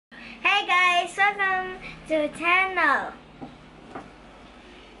guys, welcome to channel.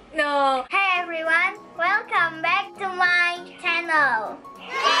 No. Hey everyone, welcome back to my channel.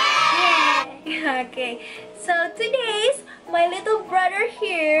 Yeah. Okay, so today's my little brother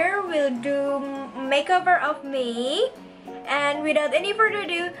here will do makeover of me. And without any further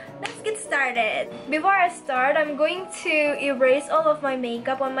ado, let's get started. Before I start, I'm going to erase all of my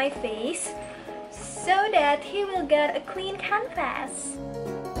makeup on my face so that he will get a clean canvas.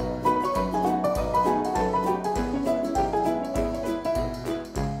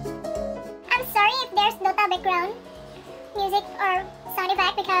 I'm sorry if there's no background music or sound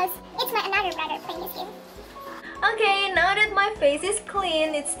effect because it's my another brother playing this game. Okay, now that my face is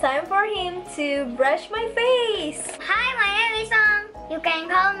clean, it's time for him to brush my face. Hi, my name is Song. You can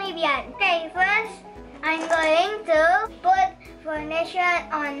call me Bian. Okay, first I'm going to put foundation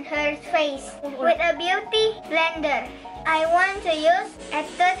on her face with a beauty blender. I want to use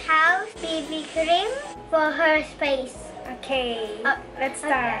Etude House BB cream for her face. Okay, let's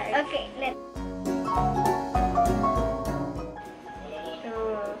start. Okay, let's.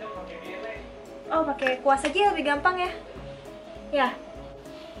 Oh, pakai kuas aja lebih gampang ya. Ya.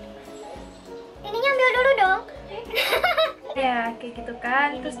 Ininya ambil dulu dong. Ya, kayak gitu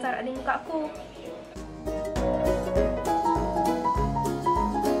kan. Terus taruh di mukaku.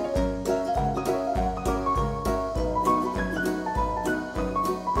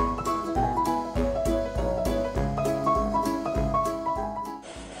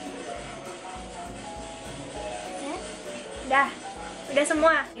 Udah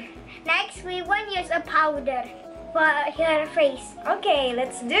semua. Next, we want to use a powder for her face. Okay,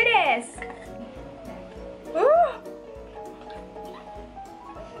 let's do this.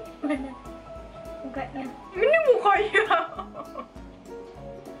 Mana? Mukanya. Ini mukanya.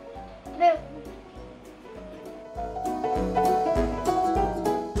 Look.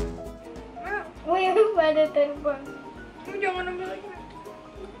 Wih, pada terbang. Jangan ambil lagi.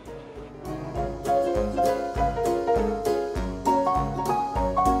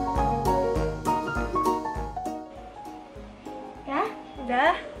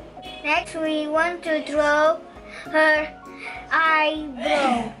 Udah. Next, we want to draw her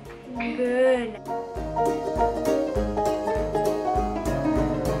eyebrow. Good.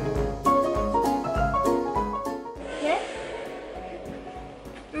 Yeah.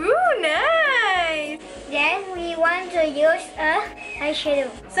 Ooh, nice. Then we want to use a eyeshadow.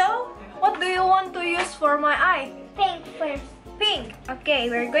 So, what do you want to use for my eye? Pink first. Pink.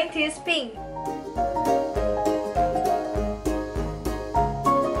 Okay, we're going to use pink.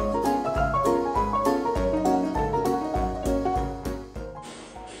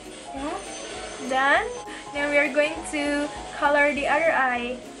 Done. Now we are going to color the other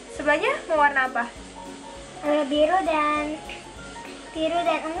eye. Sebelahnya mau warna apa? Biru dan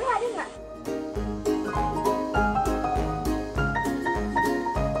ungu ada nggak?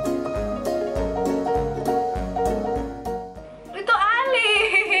 Itu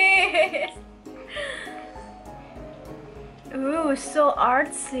alis. Ooh, so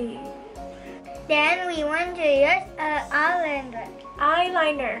artsy. Then we want to use a eyeliner.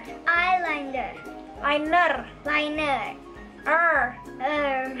 Eyeliner. Eyeliner. Liner. Liner.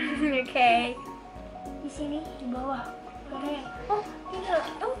 Okay. Di sini, di bawah. Okay. Oh, ini.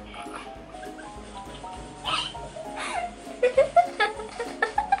 Oh.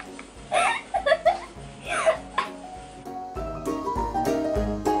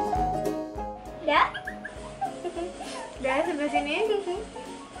 Dah? Dah sebelah sini.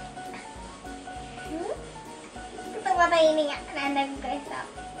 Tutup mata ini ya, nanti guys.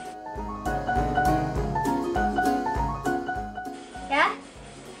 Ya?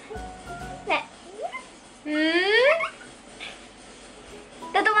 Nah.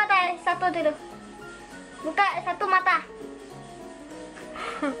 Tutup mata satu dulu. Buka satu mata.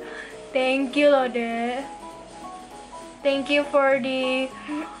 Thank you loh, deh. Thank you for the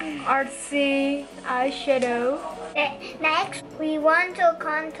artsy eyeshadow. Next, we want to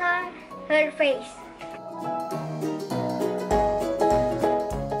contour her face.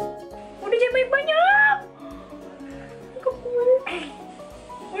 Udah jangan banyak-banyak.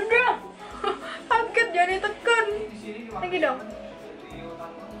 Udah. Kaget jadi tekan. Lagi dong.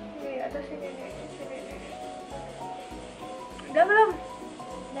 Di atas sini nih. Udah belum?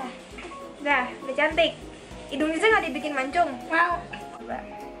 Udah cantik. Hidungnya nggak dibikin mancung. Mau. Coba.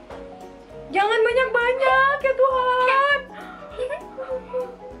 Jangan banyak-banyak ya Tuhan.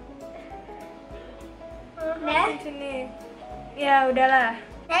 Udah. Sini. Ya udahlah.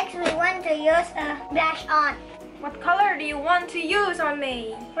 Next, we want to use a blush on. What color do you want to use on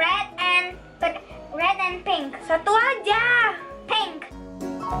me? Red and pink. Satu aja. Pink.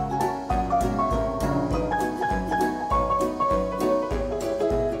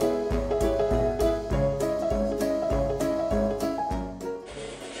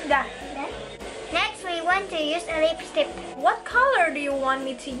 you want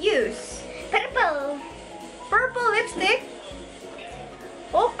me to use? Purple. Purple lipstick?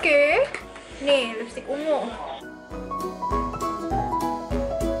 Oke. Nih, lipstick ungu.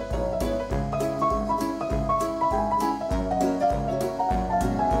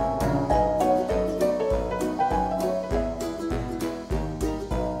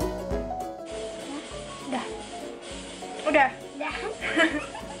 Udah.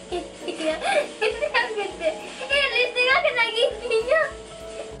 Itu yang gede. Ini lipstiknya kena giginya.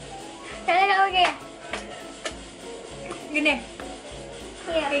 Kalian nggak pakai ya? Gini.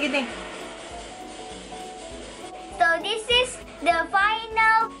 Iya. Kayak gini. So this is the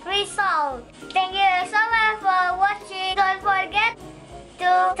final result. Thank you so much for watching. Don't forget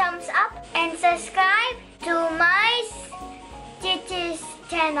to thumbs up and subscribe to my Cicis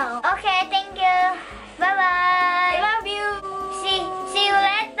channel. Okay, thank you. Bye bye. I love you. See you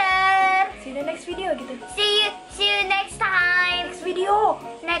later. See you the next video gitu. See you next time. Next video.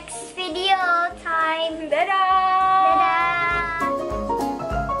 Next video time. Dadah. Dadah.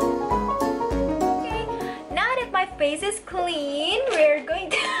 Okay. Now that my face is clean, we're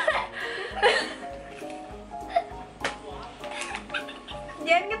going to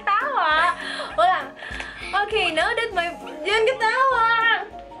Jangan ketawa. Ulang. Okay, now that my jangan ketawa.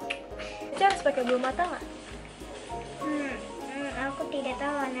 Kita harus pakai bulu mata nggak? Aku tidak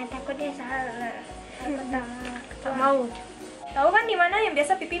tahu, Ana, takutnya salah. Aku tahu. Tak mau. Tahu kan di mana yang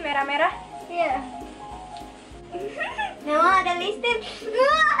biasa pipi merah-merah? Iya. Nah, ada listrik.